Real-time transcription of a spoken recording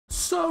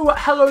So,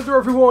 hello there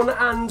everyone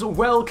and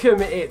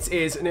welcome, it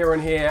is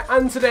Niran here,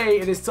 and today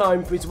it is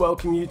time for me to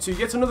welcome you to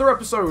yet another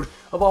episode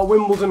of our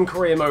Wimbledon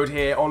career mode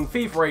here on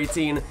FIFA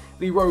 18.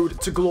 The Road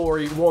to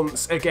Glory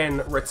once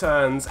again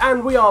returns,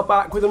 and we are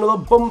back with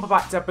another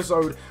bumper-packed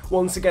episode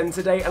once again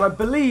today, and I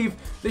believe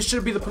this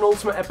should be the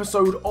penultimate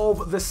episode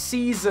of the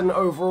season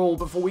overall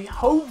before we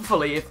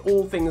hopefully, if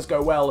all things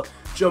go well,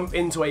 jump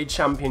into a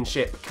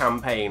championship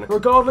campaign.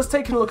 Regardless,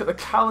 taking a look at the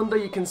calendar,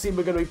 you can see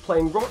we're going to be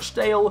playing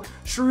Rochdale,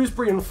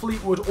 Shrewsbury and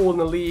Fleetwood all in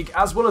the league,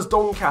 as well as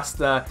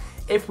Doncaster.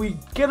 If we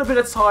get a bit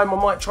of time, I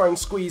might try and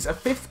squeeze a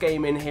 5th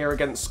game in here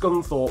against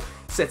Scunthorpe,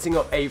 setting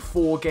up a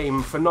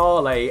 4-game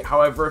finale.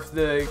 However, if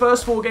the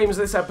first 4 games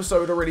of this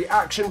episode are really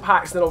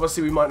action-packed, then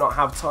obviously we might not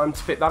have time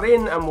to fit that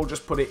in, and we'll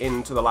just put it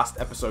into the last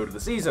episode of the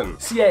season.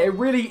 So yeah, it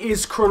really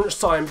is crunch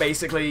time,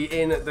 basically,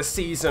 in the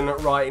season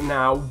right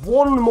now.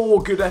 One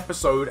more good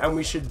episode, and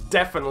we should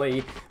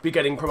definitely be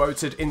getting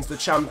promoted into the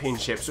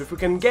championship. So if we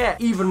can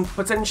get even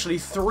potentially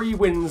 3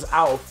 wins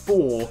out of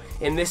 4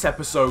 in this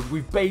episode,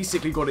 we've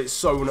basically got it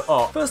sewn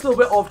up. First little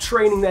bit of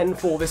training then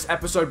for this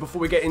episode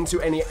before we get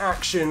into any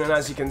action, and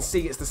as you can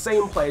see, it's the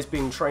same players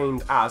being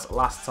trained as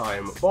last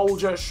time.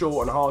 Bolger,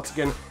 Shaw and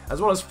Hartigan, as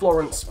well as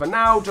Florence for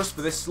now, just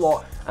for this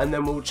slot, and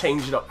then we'll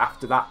change it up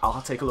after that.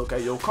 I'll take a look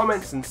at your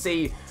comments and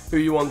see who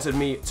you wanted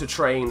me to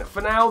train.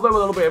 For now, though, a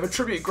little bit of a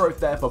tribute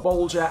growth there for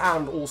Bolger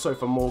and also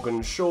for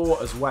Morgan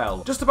Shaw as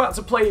well. Just about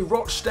to play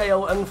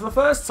Rochdale, and for the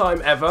first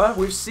time ever,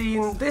 we've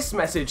seen this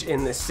message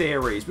in this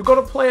series. We've got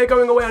a player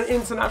going away on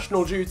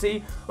international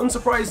duty.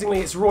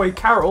 Unsurprisingly, it's Roy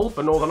Carroll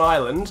for Northern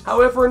Ireland.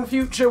 However, in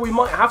future, we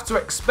might have to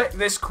expect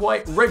this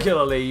quite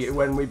regularly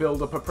when we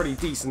build up a pretty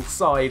decent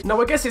side. Now,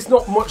 I guess it's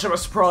not much of a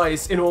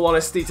surprise, in all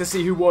honesty, to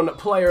see who won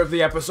Player of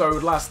the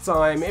Episode last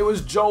time. It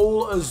was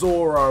Joel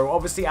Azoro.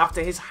 Obviously,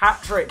 after his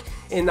hat-trick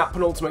in that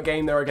penultimate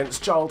game there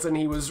against Charlton,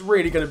 he was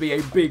really going to be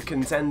a big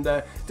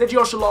contender. Deji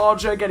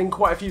Oshalaja getting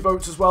quite a few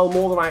votes as well,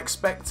 more than I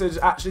expected,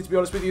 actually, to be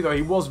honest with you, though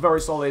he was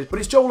very solid. But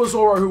it's Joel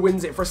Azoro who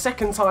wins it for a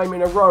 2nd time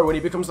in a row, and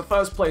he becomes the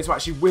first player to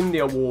actually win the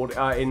award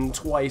in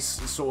twice,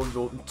 sort of,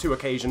 or 2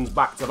 occasions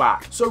back to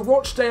back. So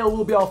Rochdale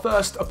will be our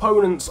first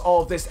opponents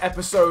of this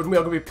episode, and we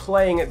are going to be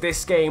playing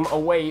this game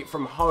away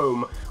from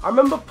home. I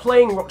remember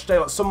playing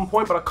Rochdale at some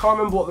point, but I can't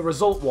remember what the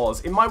result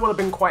was. It might well have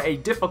been quite a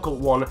difficult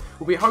one.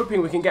 We'll be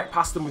hoping we can get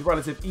past them with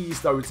relative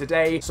ease though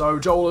today. So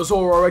Joel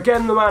Azoro,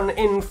 again the man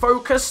in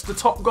focus, the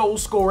top goal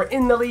scorer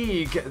in the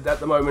league at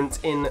the moment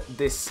in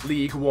this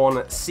League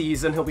One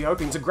season. He'll be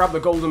hoping to grab the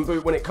golden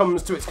boot when it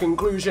comes to its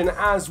conclusion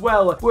as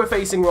well. We're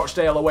facing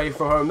Rochdale away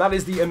from home. That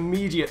is the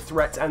immediate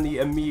threat and the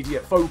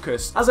immediate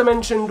focus. As I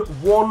mentioned,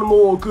 one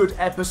more good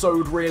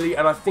episode really,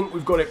 and I think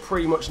we've got it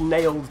pretty much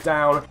nailed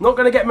down. Not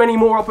going to get many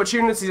more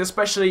opportunities,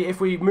 especially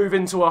if we move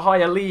into a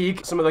higher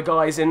league. Some of the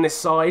guys in this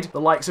side, the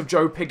likes of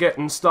Joe Pigott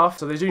and stuff,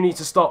 so they do need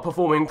to start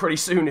performing pretty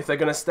soon if they're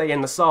going to stay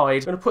in the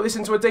side. Going to put this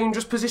into a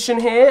dangerous position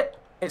here.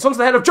 It's onto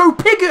the head of Joe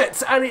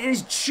Pigott, and it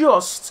is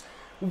just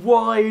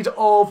wide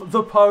of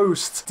the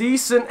post.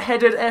 Decent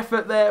headed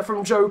effort there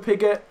from Joe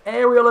Pigott.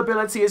 Aerial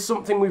ability is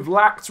something we've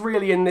lacked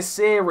really in this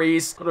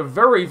series. Got a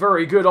very,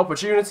 very good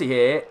opportunity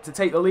here to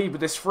take the lead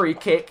with this free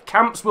kick.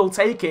 Camps will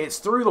take it. It's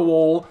through the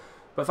wall,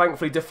 but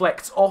thankfully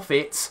deflects off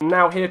it.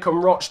 Now here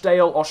come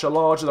Rochdale.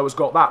 Oshalaja, though, has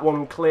got that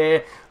one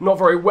clear. Not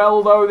very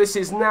well, though. This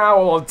is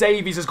now, well,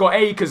 Davies has got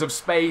acres of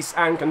space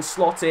and can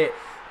slot it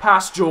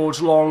past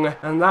George Long,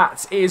 and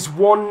that is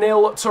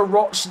 1-0 to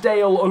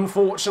Rochdale.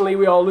 Unfortunately,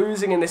 we are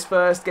losing in this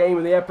first game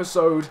of the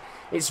episode.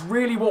 It's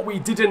really what we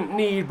didn't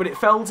need, but it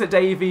fell to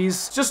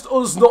Davies. Just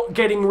us not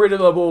getting rid of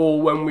the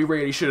ball when we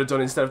really should have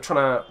done instead of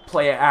trying to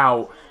play it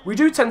out. We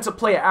do tend to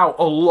play it out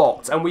a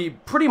lot, and we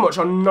pretty much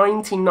are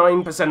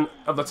 99%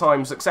 of the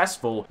time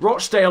successful.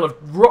 Rochdale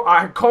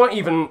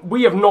have,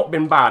 we have not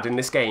been bad in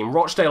this game.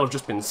 Rochdale have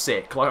just been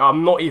sick. Like,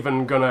 I'm not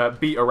even gonna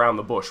beat around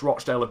the bush.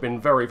 Rochdale have been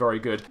very, very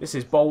good. This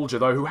is Bolger,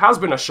 though, who has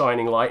been a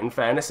shining light, in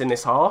fairness, in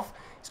this half.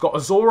 He's got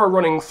Azoro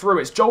running through.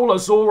 It's Joel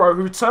Azoro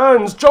who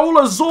turns.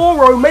 Joel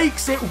Azoro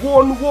makes it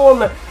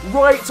 1-1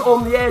 right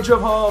on the edge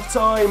of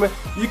half-time.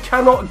 You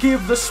cannot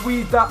give the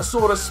Swede that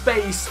sort of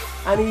space,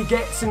 and he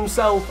gets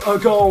himself a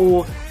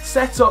goal.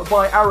 Set up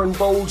by Aaron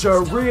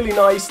Bolger really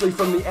nicely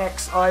from the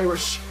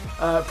ex-Irish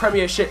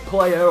Premiership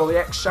player, or the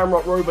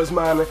ex-Shamrock Rovers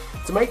man,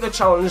 to make the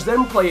challenge,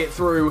 then play it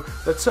through.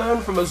 The turn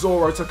from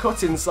Azoro to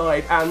cut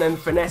inside and then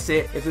finesse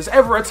it. If there's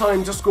ever a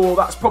time to score,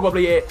 that's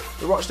probably it.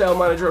 The Rochdale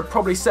manager had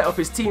probably set up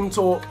his team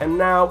talk, and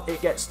now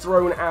it gets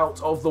thrown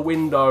out of the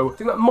window. I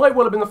think that might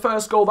well have been the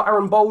first goal that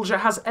Aaron Bolger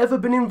has ever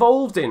been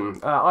involved in,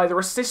 either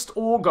assist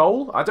or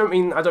goal. I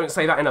don't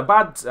say that in a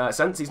bad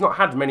sense. He's not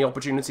had many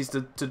opportunities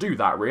to do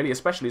that, really,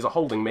 especially as a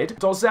holding mid.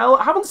 Dozel,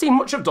 I haven't seen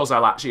much of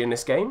Dozel actually in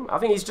this game. I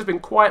think he's just been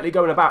quietly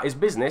going about his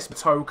business.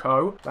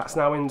 Toko, that's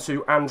now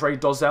into Andre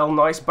Dozel.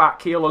 Nice back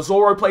heel.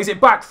 Azoro plays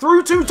it back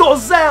through to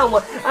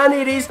Dozel, and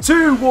it is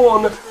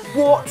 2-1.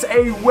 What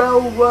a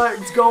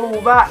well-worked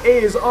goal that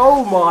is.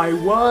 Oh my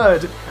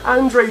word.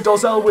 Andre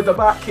Dozel with the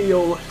back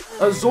heel.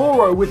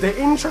 Azoro with the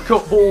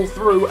intricate ball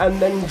through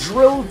and then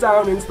drilled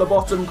down into the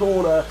bottom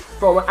corner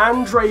from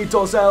Andre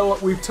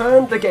Dozel. We've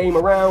turned the game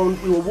around.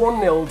 We were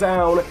 1-0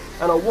 down,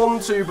 and a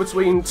 1-2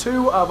 between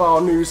two of our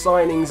new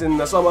signings in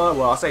the summer.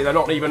 Well, I say they're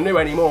not even new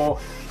anymore,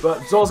 but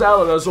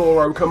Dozel and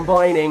Azoro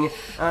combining,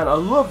 and a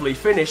lovely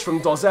finish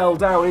from Dozel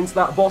down into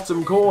that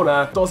bottom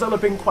corner. Dozel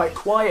have been quite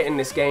quiet in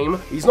this game.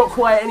 He's not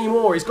quiet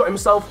anymore. He's got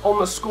himself on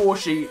the score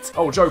sheet.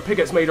 Oh, Joe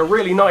Pigot's made a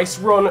really nice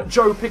run.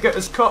 Joe Pigot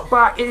has cut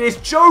back. It is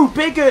Joe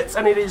Pigot,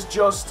 and it is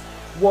just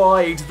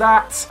wide.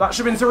 That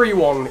should have been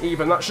 3-1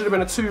 even. That should have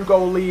been a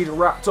 2-goal lead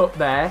wrapped up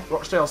there.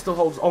 Rochdale still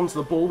holds onto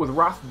the ball with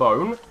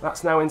Rathbone.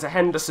 That's now into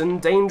Henderson.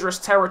 Dangerous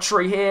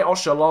territory here.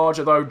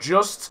 Audioslugs, though,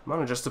 just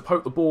manages to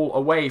poke the ball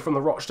away from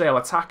the Rochdale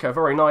attacker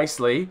very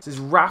nicely. This is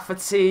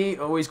Rafferty.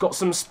 Oh, he's got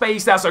some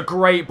space. That's a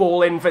great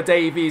ball in for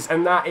Davies,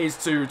 and that is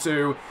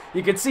 2-2.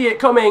 You could see it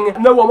coming.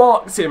 No one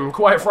marked him,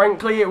 quite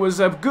frankly. It was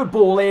a good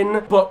ball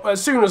in, but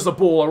as soon as the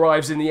ball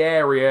arrives in the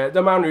area,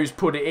 the man who's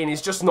put it in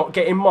is just not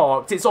getting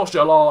marked. It's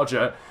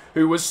Audioslugs,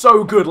 who was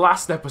so good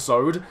last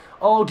episode,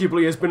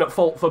 arguably has been at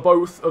fault for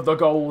both of the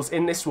goals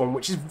in this one,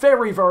 which is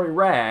very, very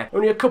rare.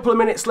 Only a couple of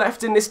minutes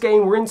left in this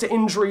game. We're into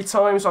injury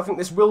time, so I think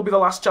this will be the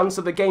last chance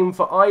of the game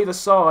for either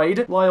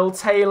side. Lyle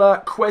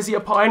Taylor, Kwesi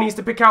Opia needs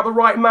to pick out the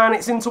right man.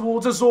 It's in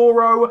towards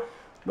Azoro.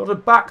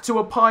 Nodded back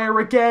to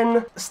Opia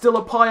again. Still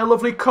Opia,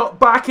 lovely cut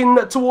back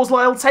in towards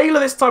Lyle Taylor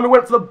this time. He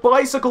went for the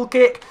bicycle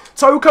kick.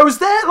 Toko's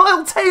there.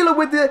 Lyle Taylor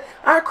with the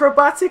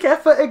acrobatic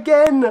effort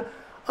again.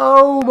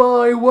 Oh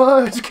my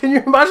word, can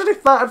you imagine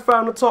if that had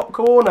found the top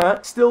corner?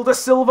 Still the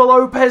Silva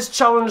Lopez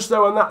challenge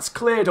though, and that's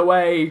cleared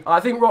away. I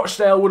think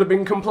Rochdale would have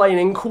been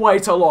complaining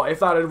quite a lot if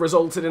that had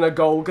resulted in a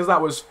goal, because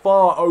that was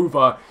far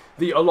over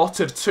the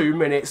allotted 2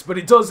 minutes, but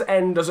it does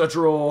end as a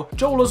draw.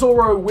 Joel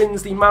Azoro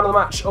wins the Man of the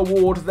Match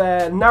award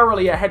there,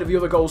 narrowly ahead of the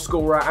other goal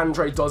scorer,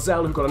 Andre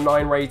Dozel, who got a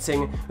 9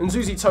 rating, and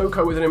Zuzi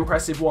Toko with an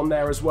impressive one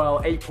there as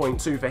well,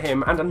 8.2 for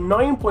him, and a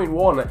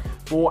 9.1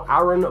 for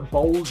Aaron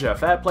Bolger.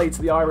 Fair play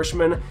to the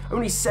Irishman.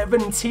 Only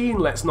 17,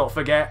 let's not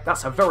forget.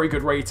 That's a very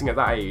good rating at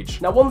that age.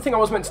 Now, one thing I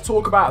was meant to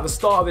talk about at the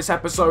start of this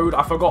episode,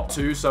 I forgot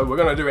to, so we're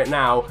going to do it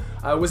now,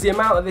 was the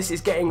amount that this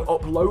is getting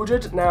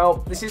uploaded.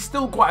 Now, this is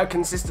still quite a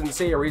consistent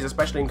series,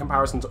 especially in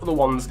comparison to other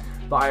ones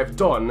that I have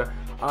done.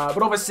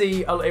 But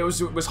obviously, it was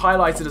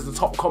highlighted as the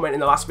top comment in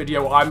the last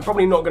video. I'm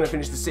probably not going to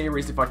finish the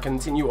series if I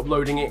continue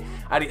uploading it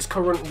at its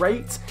current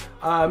rate.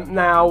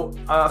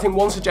 I think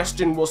one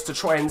suggestion was to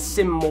try and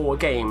sim more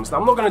games. Now,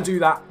 I'm not going to do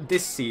that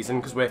this season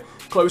because we're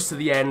close to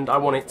the end. I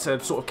want it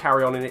to sort of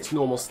carry on in its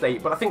normal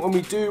state. But I think when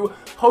we do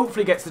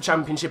hopefully get to the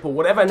championship or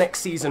whatever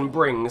next season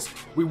brings,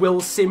 we will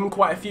sim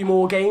quite a few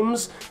more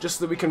games just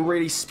so that we can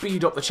really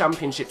speed up the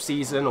championship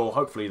season, or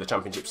hopefully the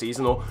championship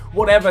season, or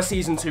whatever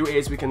season 2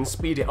 is, we can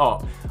speed it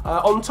up.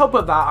 On top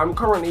of that, I'm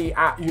currently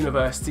at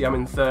university. I'm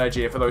in 3rd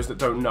year, for those that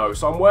don't know.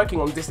 So I'm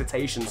working on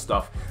dissertation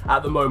stuff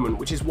at the moment,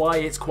 which is why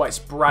it's quite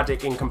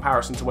sporadic in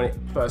comparison to when it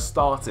first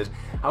started.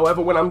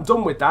 However, when I'm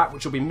done with that,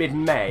 which will be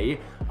mid-May,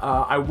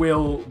 I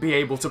will be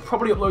able to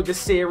probably upload this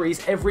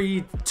series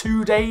every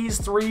 2 days,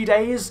 3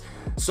 days.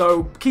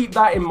 So keep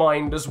that in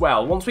mind as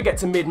well. Once we get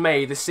to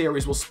mid-May, this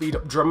series will speed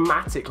up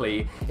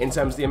dramatically in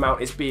terms of the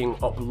amount it's being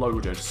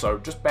uploaded. So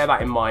just bear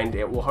that in mind.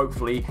 It will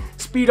hopefully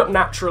speed up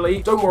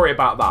naturally. Don't worry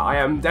about that. I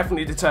am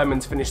definitely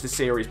determined to finish the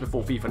series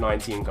before FIFA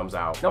 19 comes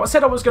out. Now, I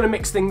said I was going to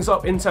mix things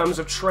up in terms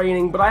of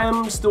training, but I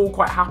am still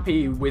quite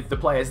happy with the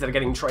players that are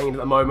getting trained at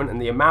the moment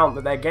and the amount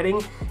that they're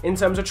getting in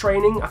terms of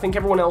training. I think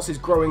everyone else is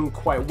growing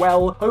quite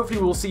well.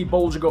 Hopefully we'll see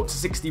Bolger go up to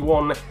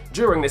 61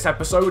 during this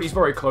episode. He's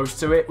very close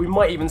to it. We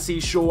might even see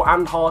Shaw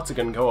and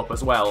Hartigan go up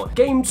as well.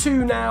 Game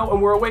 2 now,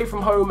 and we're away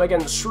from home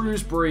against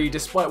Shrewsbury,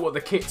 despite what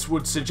the kits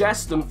would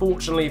suggest.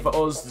 Unfortunately for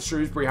us, the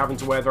Shrewsbury having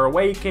to wear their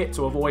away kit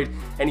to avoid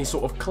any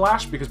sort of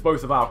clash, because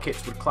both of our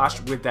kits would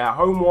clash with their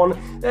home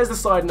one. There's the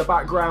side in the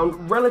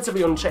background,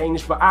 relatively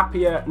unchanged, but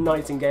Opia,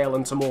 Nightingale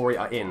and Tamori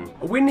are in.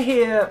 A win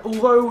here,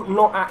 although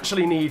not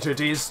actually needed,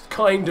 is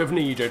kind of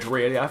needed,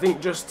 really. I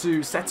think just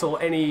to settle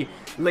any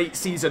late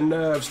season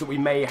nerves that we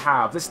may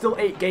have. There's still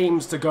 8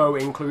 games to go,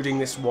 including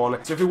this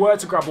one. So if we were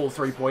to grab all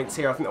 3 points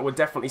here, I think that would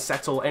definitely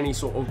settle any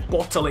sort of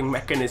bottling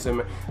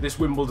mechanism this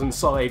Wimbledon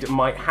side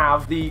might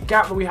have. The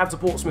gap that we had to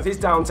Portsmouth is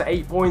down to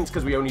 8 points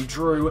because we only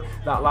drew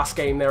that last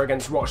game there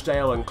against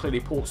Rochdale, and clearly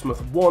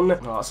Portsmouth won.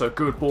 Oh, that's a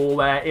good ball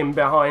there in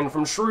behind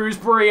from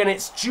Shrewsbury, and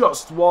it's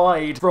just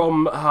wide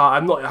from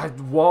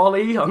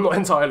Wally. I'm not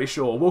entirely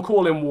sure. We'll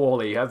call him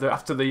Wally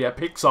after the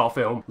Pixar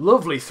film.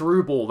 Lovely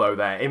through ball though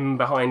there in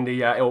behind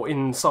the or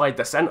inside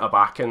the centre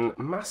back, and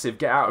massive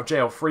get out of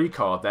jail free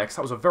card there because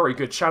that was a very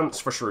good chance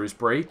for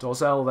Shrewsbury.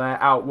 Dozel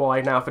there out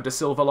wide now for De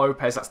Silva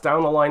Lopez. That's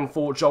down the line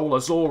for Joel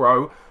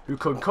Azoro, who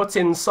can cut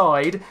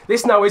inside.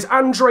 This now is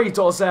Andre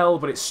Dozel,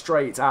 but it's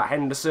straight at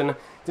Henderson.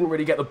 Didn't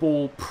really get the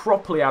ball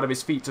properly out of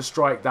his feet to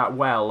strike that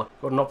well.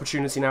 Got an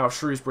opportunity now of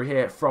Shrewsbury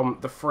here from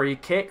the free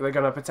kick. They're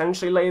going to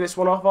potentially lay this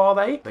one off, are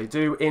they? They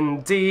do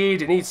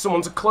indeed. It needs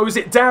someone to close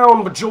it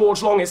down, but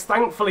George Long is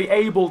thankfully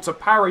able to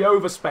parry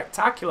over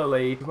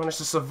spectacularly. He managed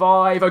to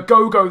survive. A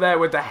go-go there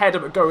with the header,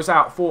 but goes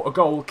out for a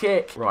goal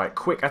kick. Right,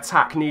 quick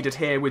attack needed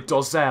here with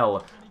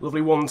Dozel.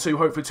 Lovely 1-2,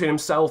 hopefully between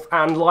himself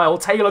and Lyle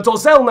Taylor.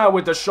 Dozzell now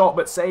with the shot,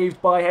 but saved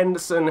by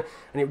Henderson,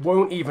 and it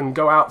won't even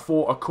go out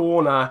for a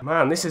corner.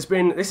 Man, this has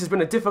been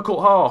a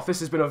difficult half. This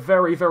has been a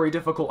very, very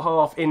difficult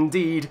half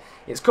indeed.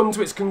 It's come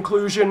to its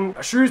conclusion.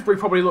 Shrewsbury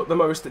probably looked the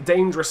most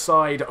dangerous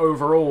side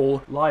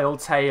overall. Lyle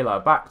Taylor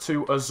back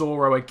to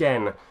Azoro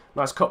again.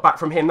 Nice cut back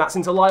from him. That's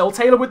into Lyle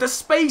Taylor with the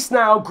space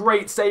now.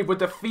 Great save with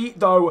the feet,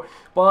 though,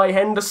 by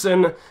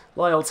Henderson.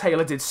 Lyle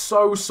Taylor did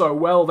so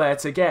well there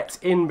to get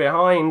in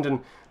behind and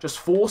just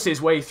force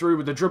his way through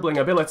with the dribbling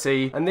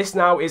ability. And this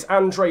now is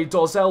Andre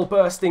Dozzell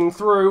bursting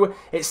through.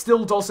 It's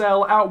still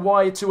Dozzell out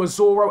wide to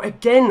Azoro.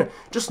 Again,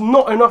 just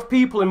not enough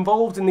people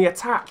involved in the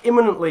attack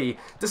imminently.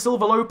 De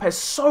Silva Lopez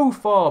so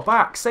far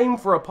back. Same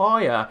for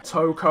Opia.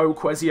 Toko,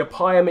 Kwesi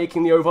Opia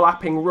making the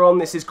overlapping run.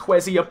 This is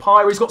Kwesi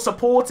Opia. He's got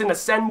support in the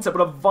centre, but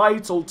a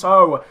vital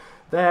toe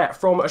there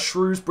from a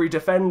Shrewsbury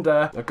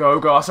defender. The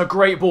Gogas, a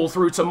great ball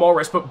through to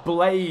Morris, but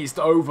blazed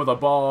over the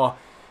bar.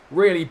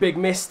 Really big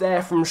miss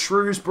there from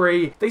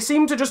Shrewsbury. They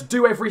seem to just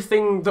do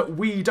everything that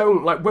we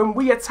don't. Like, when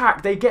we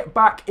attack, they get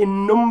back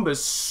in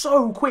numbers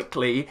so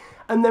quickly.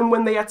 And then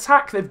when they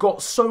attack, they've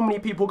got so many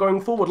people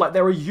going forward. Like,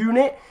 they're a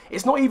unit.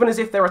 It's not even as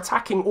if they're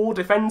attacking or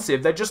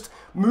defensive. They're just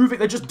moving.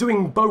 They're just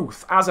doing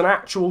both as an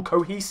actual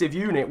cohesive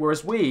unit.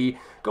 Whereas we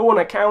go on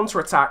a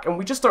counter-attack and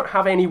we just don't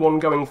have anyone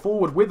going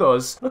forward with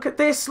us. Look at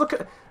this. Look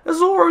at...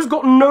 Azoro's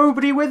got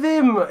nobody with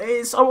him.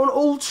 It's an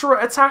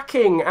ultra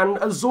attacking, and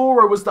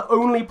Azoro was the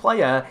only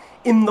player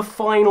in the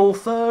final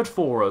third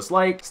for us.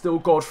 Like, still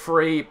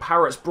Godfrey.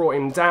 Parrott's brought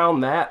him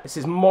down there. This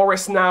is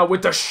Morris now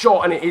with the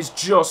shot, and it is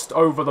just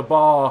over the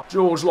bar.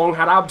 George Long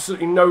had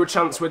absolutely no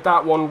chance with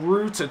that one.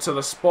 Rooted to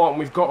the spot, and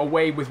we've got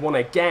away with one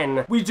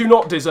again. We do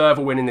not deserve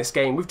a win in this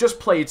game. We've just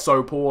played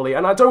so poorly,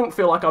 and I don't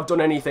feel like I've done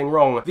anything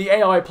wrong. The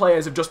AI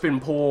players have just been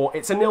poor.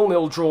 It's a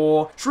 0-0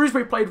 draw.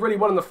 Shrewsbury played really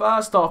well in the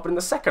first half, but in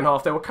the second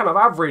half, they were kind of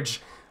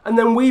average. And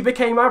then we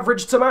became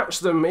average to match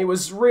them. It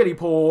was really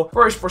poor.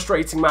 Very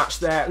frustrating match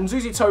there. And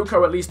Zuzi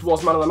Toko at least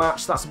was man of the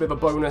match. That's a bit of a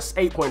bonus.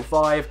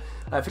 8.5.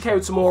 For Keo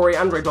Tamori,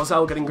 Andre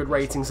Dozzell getting good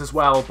ratings as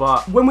well,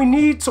 but when we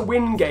need to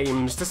win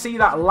games, to see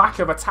that lack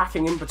of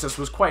attacking impetus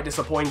was quite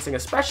disappointing,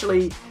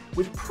 especially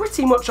with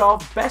pretty much our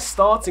best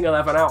starting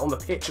 11 out on the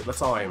pitch at the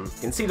time.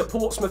 You can see that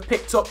Portsmouth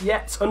picked up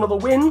yet another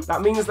win.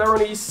 That means they're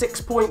only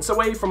 6 points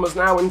away from us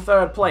now in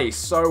third place,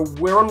 so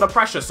we're under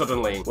pressure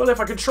suddenly. Well, if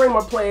I could train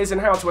my players in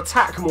how to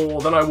attack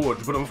more, then I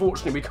would, but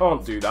unfortunately we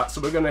can't do that, so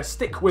we're going to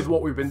stick with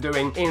what we've been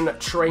doing in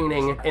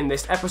training in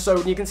this episode.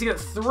 And you can see that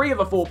 3 of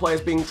the 4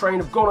 players being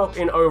trained have gone up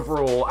in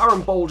overall.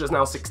 Aaron Bolger is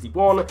now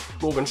 61,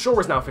 Morgan Shaw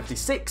is now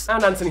 56,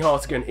 and Anthony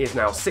Hartigan is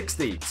now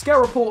 60.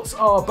 Scale reports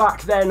are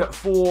back then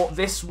for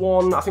this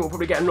one. I think we'll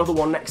probably get another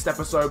one next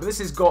episode, but this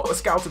has got the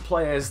scouted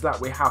players that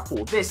we have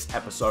for this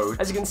episode.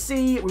 As you can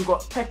see, we've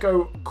got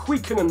Pekko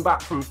Kuikkanen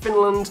back from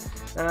Finland,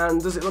 and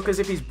does it look as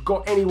if he's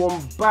got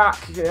anyone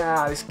back?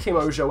 Yeah, this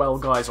Kimo Joel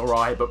guy's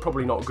alright, but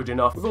probably not good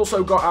enough. We've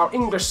also got our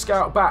English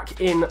scout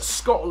back in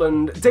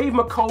Scotland. Dave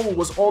McCall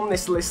was on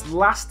this list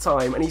last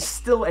time, and he's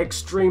still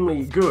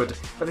extremely good,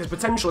 but his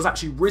potential has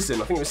actually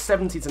risen. I think it was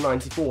 70 to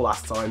 94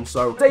 last time.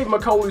 So Dave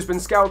McCall, who's been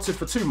scouted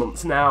for 2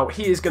 months now,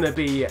 he is going to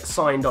be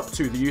signed up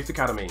to the Youth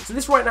Academy. So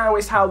this right now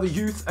is how the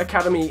Youth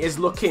Academy is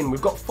looking.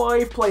 We've got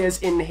 5 players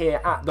in here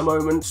at the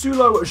moment.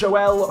 Sulo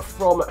Joel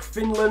from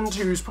Finland,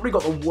 who's probably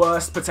got the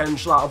worst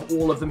potential out of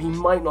all of them. He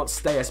might not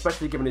stay,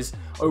 especially given his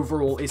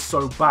overall is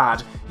so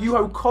bad.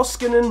 Juho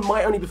Koskinen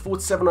might only be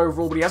 47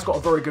 overall, but he has got a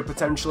very good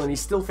potential, and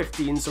he's still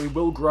 15, so he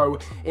will grow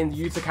in the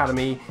Youth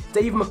Academy.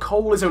 Dave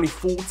McCall is only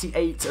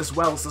 48 as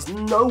well, so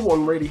there's no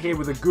one really here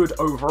with a good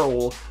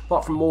overall,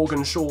 apart from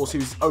Morgan Shaws,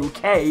 who's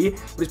okay,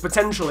 but his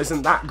potential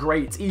isn't that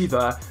great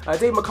either.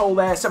 Dave McCall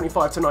there,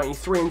 75 to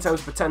 93 in terms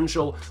of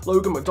potential.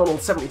 Logan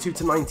McDonald, 72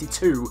 to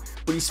 92,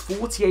 but he's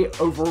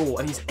 48 overall,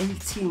 and he's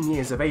 18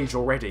 years of age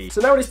already. So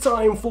now it is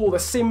time for the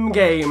sim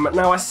game.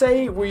 Now, I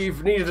say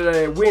we've needed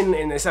a win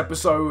in this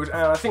episode,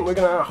 and I think we're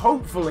going to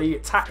hopefully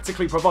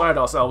tactically provide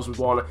ourselves with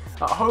one.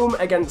 At home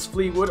against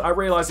Fleetwood, I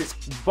realise it's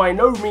by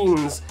no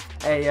means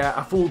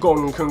a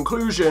foregone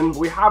conclusion, but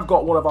we have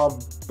got one of our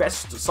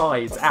best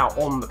sides out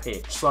on the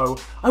pitch, so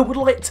I would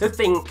like to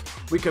think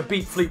we could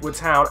beat Fleetwood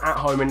Town at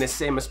home in this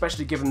sim,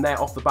 especially given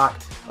they're off the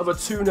back of a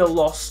 2-0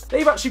 loss.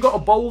 They've actually got a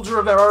Bolger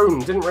of their own,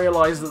 didn't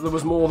realise that there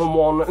was more than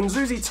one, and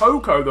Zuzi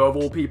Toko, though, of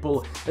all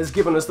people, has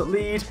given us the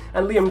lead,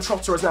 and Liam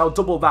Trotter has now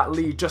doubled that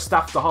lead just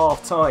after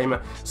half-time.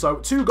 So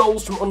 2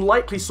 goals from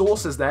unlikely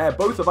sources there,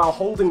 both of our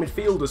holding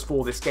midfielders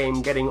for this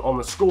game getting on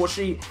the score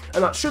sheet,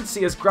 and that should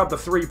see us grab the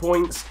 3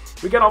 points.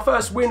 We get our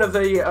first win of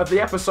the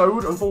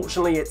episode.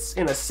 Unfortunately, it's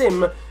in a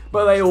sim,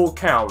 but they all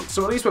count.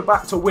 So at least we're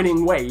back to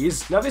winning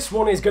ways. Now this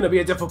one is going to be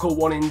a difficult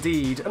one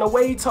indeed. An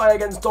away tie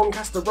against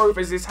Doncaster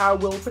Rovers is how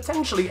we'll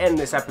potentially end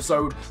this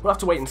episode. We'll have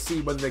to wait and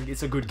see whether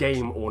it's a good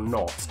game or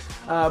not.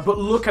 But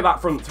look at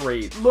that front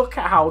 3. Look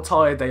at how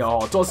tired they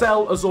are.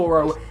 Dozzell,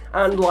 Azoro,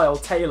 and Lyle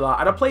Taylor.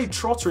 And I played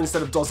Trotter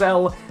instead of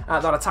Dozzell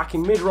at that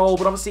attacking mid-roll,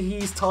 but obviously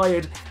he's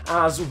tired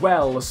as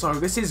well, so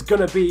this is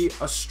going to be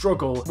a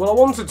struggle. Well, I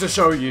wanted to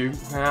show you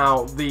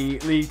how the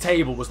league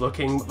table was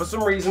looking, but for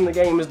some reason the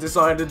game has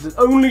decided that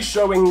only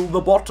showing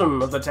the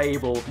bottom of the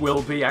table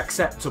will be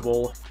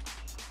acceptable.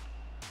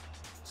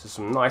 So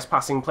some nice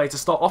passing play to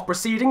start off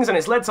proceedings, and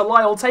it's led to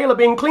Lyle Taylor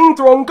being clean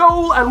through on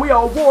goal, and we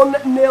are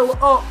 1-0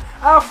 up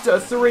after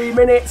 3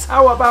 minutes.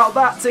 How about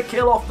that to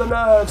kill off the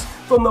nerves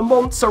from the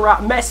Montserrat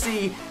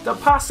Messi? The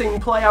passing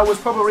play, I was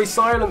probably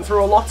silent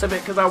through a lot of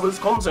it because I was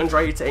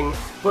concentrating,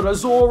 but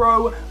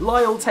Azoro,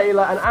 Lyle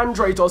Taylor and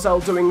Andre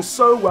Dozzell doing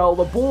so well.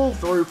 The ball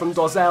through from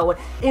Dozzell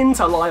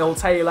into Lyle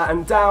Taylor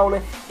and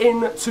down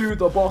into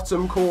the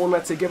bottom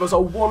corner to give us a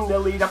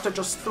 1-0 lead after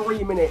just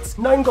 3 minutes.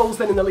 9 goals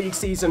then in the league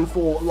season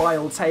for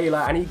Lyle Taylor,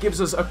 and he gives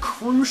us a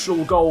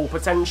crucial goal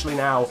potentially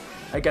now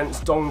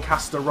against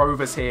Doncaster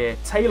Rovers here.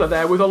 Taylor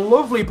there with a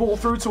lovely ball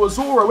through to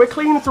Azoro. We're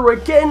clean through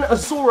again.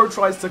 Azoro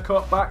tries to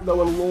cut back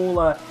though, and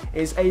Lawler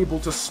is able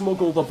to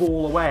smuggle the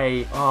ball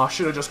away. I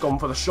should have just gone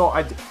for the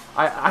shot.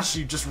 I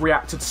actually just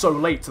reacted so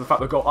late to the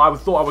fact that I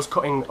thought I was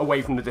cutting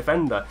away from the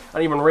defender. I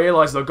didn't even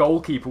realise the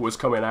goalkeeper was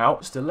coming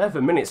out. Just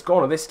 11 minutes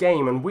gone of this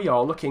game, and we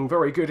are looking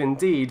very good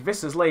indeed.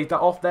 Visser's laid that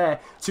off there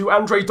to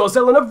Andre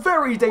Dozzell in a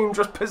very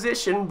dangerous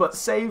position, but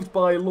saved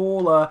by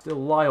Lawler. Still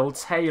Lyle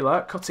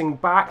Taylor cutting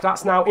back.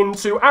 That's now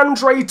into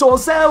Andre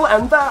Dozzell,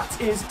 and that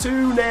is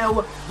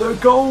 2-0. The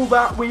goal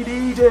that we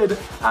needed.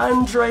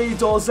 Andre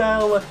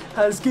Dozzell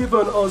has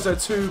given us a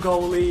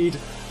 2-goal lead.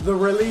 The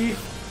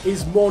relief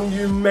is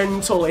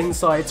monumental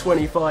inside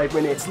 25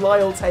 minutes.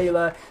 Lyle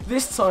Taylor,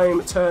 this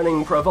time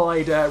turning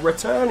provider,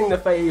 returning the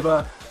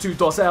favour to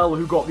Dozzell,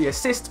 who got the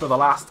assist for the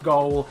last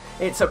goal.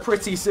 It's a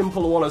pretty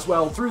simple one as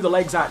well, through the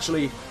legs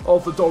actually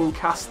of the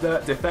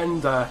Doncaster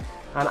defender.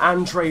 And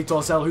Andre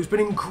Dozzell, who's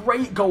been in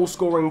great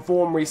goal-scoring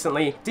form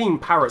recently. Dean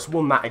Parrott's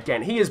won that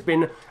again. He has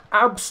been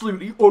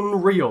absolutely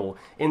unreal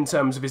in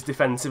terms of his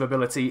defensive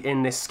ability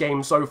in this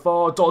game so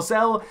far.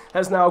 Dozzell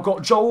has now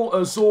got Joel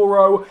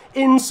Azoro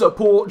in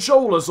support.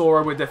 Joel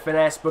Azoro with the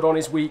finesse, but on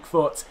his weak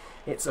foot.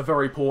 It's a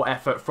very poor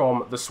effort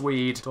from the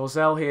Swede.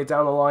 Dozzell here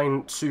down the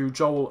line to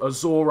Joel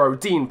Azoro.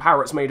 Dean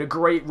Parrott's made a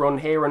great run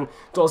here, and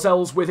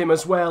Dozzell's with him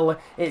as well.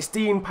 It's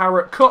Dean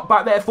Parrott cut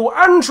back there for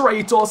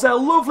Andre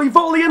Dozzell. Lovely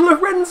volley, and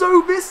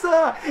Lorenzo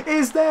Visser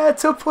is there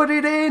to put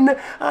it in.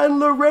 And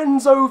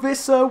Lorenzo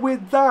Visser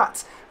with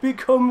that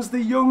becomes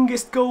the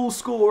youngest goal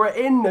scorer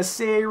in the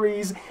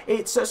series.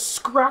 It's a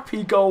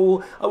scrappy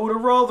goal. I would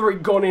have rather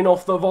it gone in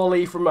off the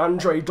volley from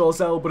Andre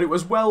Dozzell, but it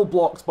was well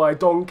blocked by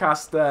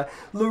Doncaster.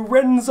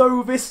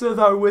 Lorenzo Visser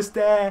though was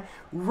there.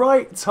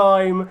 Right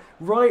time,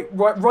 right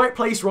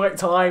place, right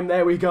time.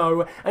 There we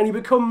go. And he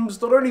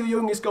becomes not only the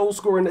youngest goal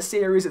scorer in the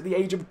series at the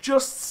age of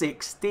just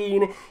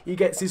 16, he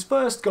gets his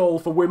first goal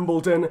for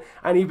Wimbledon,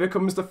 and he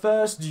becomes the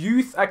first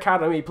youth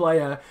academy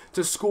player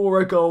to score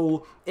a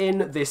goal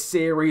in this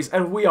series.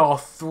 And we are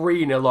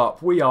 3-0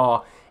 up. We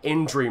are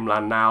in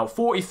dreamland now.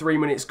 43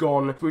 minutes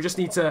gone. We just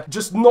need to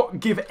not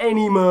give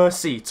any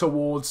mercy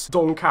towards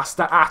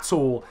Doncaster at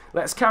all.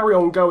 Let's carry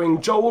on going.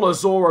 Joel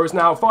Azoro's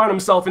now find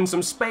himself in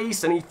some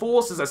space, and he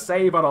forces a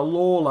save out of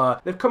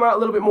Lawler. They've come out a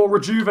little bit more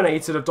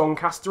rejuvenated of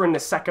Doncaster in the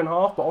second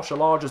half, but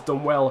Audioslugs has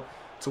done well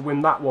to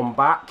win that one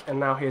back.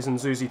 And now here's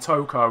Nzuzi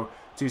Toko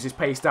to use his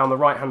pace down the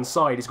right-hand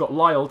side. He's got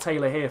Lyle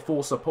Taylor here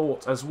for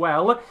support as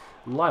well.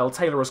 Lyle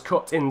Taylor has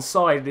cut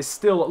inside. It is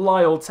still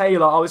Lyle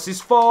Taylor. Oh, this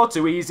is far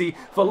too easy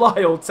for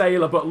Lyle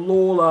Taylor, but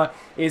Lawler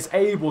is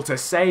able to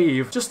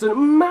save. Just a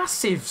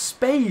massive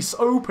space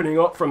opening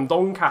up from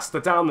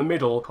Doncaster down the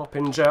middle.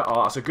 Coppinger,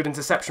 that's a good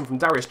interception from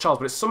Darius Charles,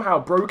 but it's somehow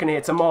broken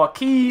here to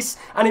Marquise,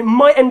 and it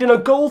might end in a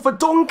goal for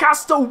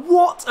Doncaster.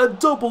 What a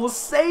double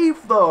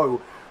save, though,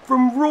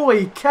 from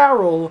Roy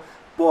Carroll.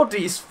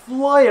 Bodies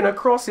flying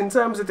across in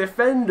terms of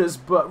defenders,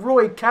 but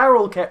Roy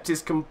Carroll kept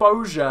his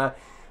composure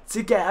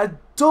to get a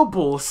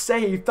double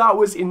save. That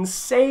was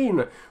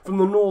insane from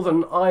the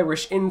Northern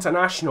Irish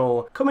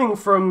international, coming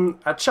from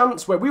a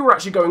chance where we were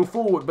actually going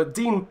forward, but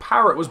Dean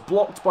Parrott was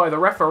blocked by the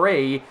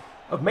referee.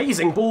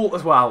 Amazing ball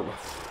as well.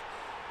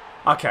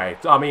 Okay,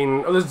 I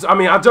mean,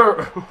 I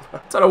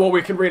don't know what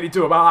we can really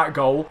do about that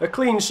goal. The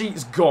clean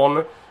sheet's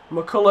gone.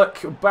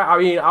 McCulloch, I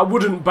mean, I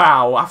wouldn't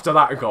bow after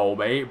that goal,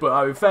 mate,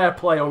 but fair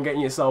play on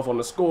getting yourself on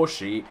the score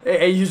sheet.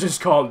 You just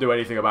can't do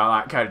anything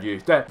about that, can you?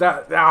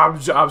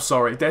 I'm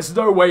sorry, there's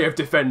no way of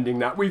defending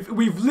that.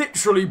 We've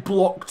literally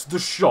blocked the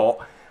shot,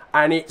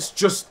 and it's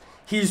just...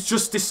 He's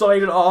just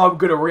decided, oh, I'm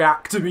going to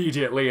react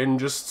immediately and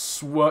just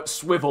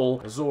swivel.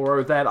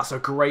 Azoro there, that's a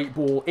great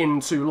ball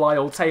into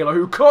Lyle Taylor,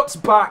 who cuts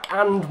back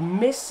and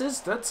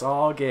misses the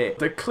target.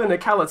 The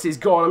clinicality's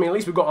gone. I mean, at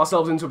least we've got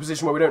ourselves into a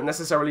position where we don't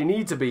necessarily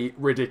need to be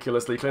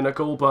ridiculously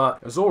clinical,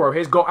 but Azoro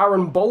here's got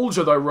Aaron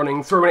Bolger, though,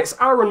 running through, and it's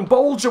Aaron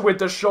Bolger with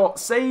the shot,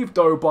 saved,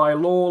 though, by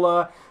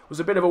Lawler. Was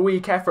a bit of a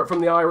weak effort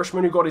from the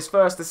Irishman, who got his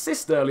first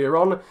assist earlier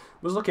on,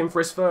 was looking for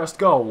his first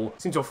goal.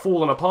 Seems to have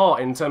fallen apart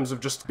in terms of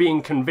just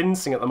being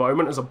convincing at the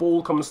moment as a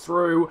ball comes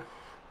through.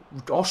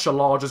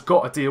 Audioslugs has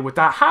got to deal with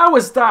that. How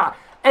is that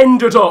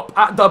ended up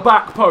at the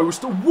back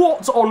post.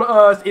 What on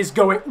earth is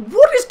going...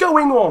 What is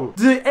going on?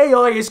 The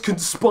AI is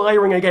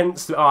conspiring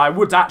against... I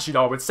would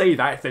say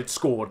that if they'd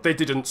scored. They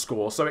didn't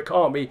score, so it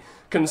can't be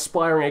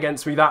conspiring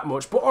against me that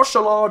much. But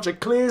Audioslugs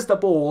clears the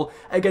ball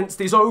against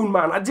his own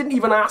man. I didn't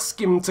even ask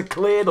him to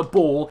clear the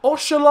ball.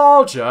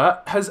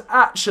 Audioslugs has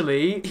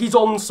actually... He's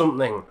on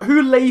something.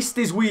 Who laced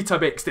his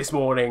Weetabix this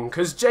morning?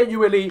 Because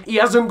genuinely, he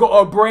hasn't got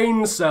a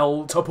brain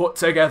cell to put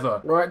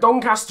together. Right,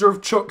 Doncaster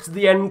have chucked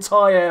the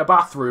entire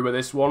bathroom of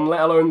this one,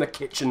 let alone the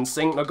kitchen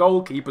sink. The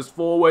goalkeeper's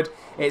forward.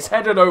 It's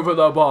headed over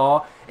the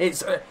bar.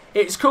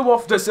 It's come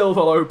off to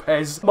Silva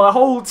Lopez. My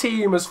whole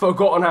team has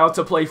forgotten how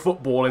to play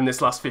football in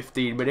this last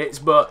 15 minutes,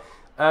 but...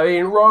 I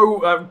mean,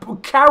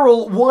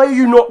 Carroll, why are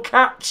you not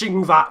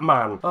catching that,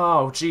 man?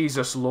 Oh,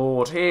 Jesus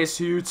Lord. Here's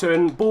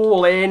Houghton.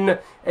 Ball in.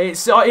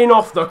 It's in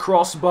off the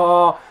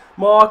crossbar.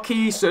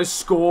 Marquise has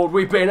scored.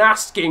 We've been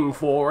asking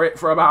for it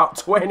for about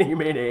 20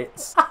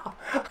 minutes.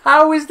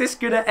 How is this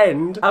going to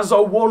end as a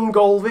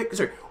 1-goal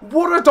victory?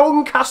 What are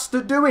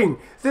Doncaster doing?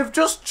 They've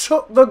just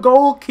chucked the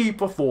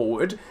goalkeeper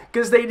forward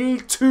because they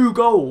need 2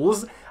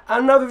 goals.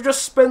 And now they've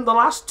just spent the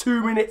last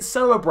 2 minutes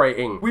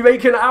celebrating. We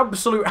make an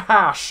absolute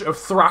hash of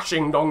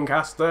thrashing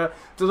Doncaster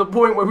to the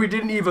point where we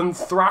didn't even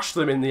thrash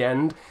them in the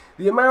end.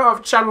 The amount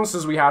of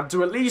chances we had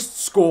to at least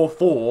score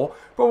 4,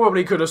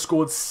 probably could have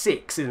scored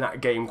 6 in that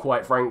game,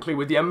 quite frankly,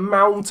 with the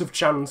amount of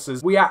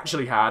chances we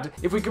actually had.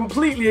 If we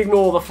completely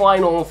ignore the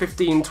final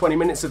 15-20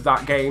 minutes of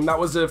that game, that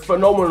was a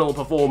phenomenal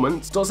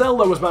performance. Dozel,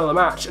 though, was man of the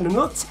match, and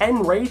another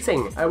 10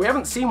 rating. We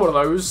haven't seen one of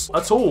those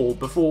at all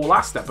before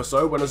last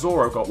episode, when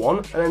Azoro got one,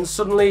 and then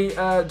suddenly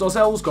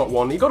Dozel's got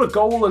one. He got a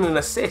goal and an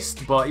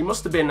assist, but he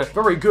must have been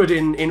very good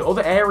in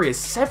other areas.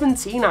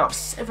 17 out of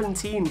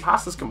 17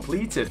 passes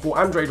completed for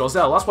Andre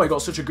Dozel. That's why he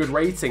got such a good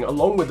rating,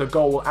 along with the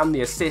goal and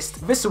the assist.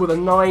 Vissa with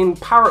a 9,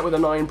 Parrott with a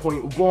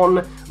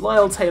 9.1,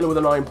 Lyle Taylor with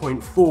a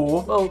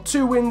 9.4. Well,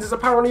 2 wins is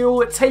apparently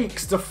all it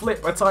takes to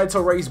flip a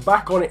title race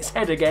back on its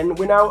head again.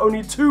 We're now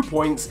only 2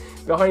 points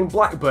behind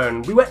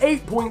Blackburn. We were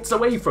 8 points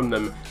away from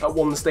them at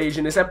one stage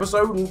in this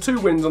episode, and 2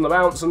 wins on the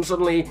bounce, and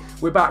suddenly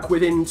we're back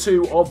within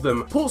 2 of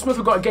them. Portsmouth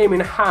have got a game in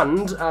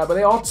hand, but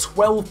they are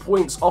 12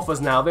 points off us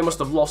now. They must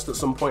have lost at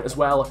some point as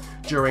well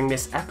during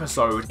this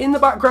episode. In the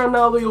background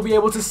now, though, you'll be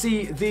able to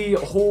see the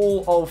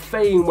Hall of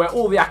Fame, where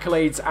all the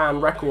accolades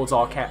and records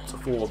are kept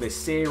for this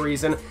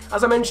series. And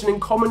as I mentioned in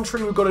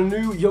commentary, we've got a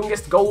new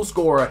youngest goal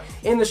scorer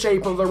in the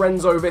shape of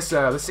Lorenzo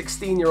Vissa. The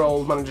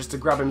 16-year-old manages to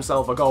grab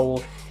himself a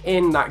goal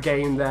in that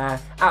game there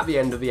at the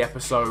end of the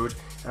episode.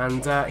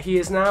 And he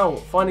is now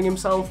finding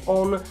himself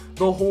on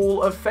the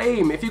Hall of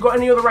Fame. If you've got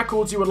any other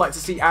records you would like to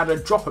see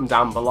added, drop them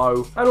down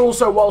below. And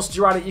also, whilst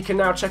you're at it, you can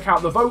now check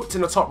out the vote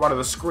in the top right of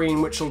the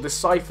screen, which will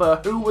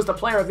decipher who was the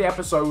player of the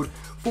episode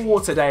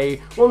for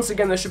today. Once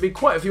again, there should be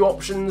quite a few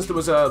options. There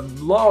was a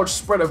large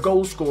spread of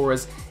goal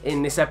scorers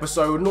in this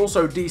episode, and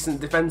also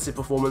decent defensive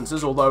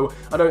performances, although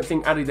I don't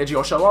think Adedeji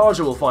Audioslugs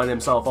will find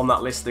himself on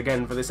that list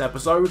again for this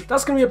episode.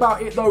 That's going to be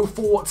about it, though,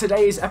 for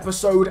today's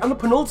episode, and the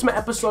penultimate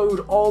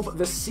episode of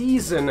the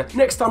season.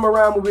 Next time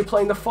around, we'll be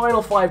playing the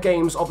final 5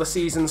 games of the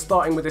season,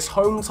 starting with this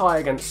home tie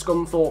against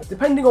Scunthorpe.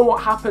 Depending on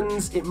what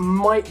happens, it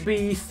might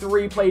be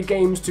 3 played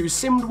games, 2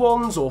 simmed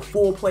ones, or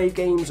 4 played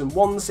games and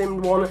 1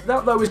 simmed one.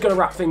 That, though, is going to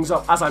wrap things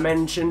up. As I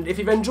mentioned, if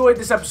you've enjoyed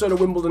this episode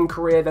of Wimbledon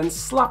Career, then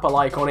slap a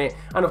like on it,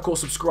 and of course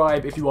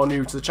subscribe if you are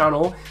new to the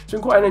channel. It's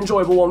been quite an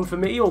enjoyable one for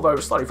me, although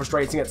slightly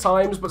frustrating at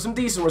times, but some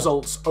decent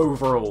results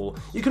overall.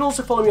 You can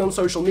also follow me on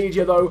social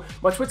media, though.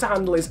 My Twitter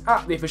handle is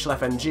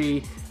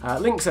 @theofficialfng,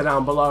 links are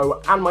down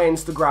below, and my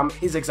Instagram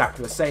is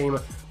exactly the same.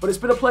 But it's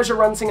been a pleasure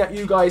ranting at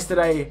you guys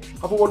today.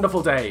 Have a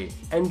wonderful day,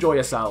 enjoy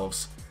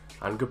yourselves,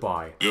 and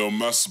goodbye. Yo,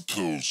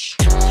 Massappels.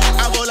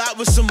 I roll out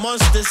with some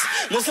monsters.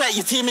 Looks like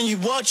your team and you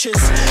watchers.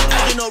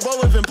 I do not roll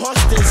with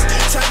imposters.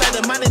 Sound like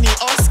the man in the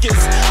Oscars.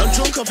 I'm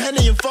drunk of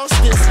Henny and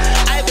Fosters.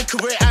 I have a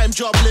career, I am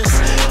jobless.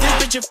 This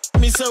bitch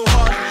f me so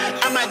hard,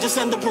 I might just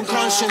end up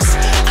unconscious.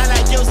 I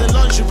like girls in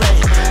lingerie,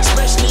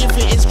 especially if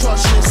it is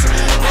crotchless.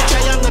 Bitch,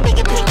 I am the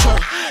bigger picture.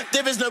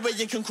 There is no way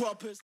you can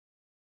crop us.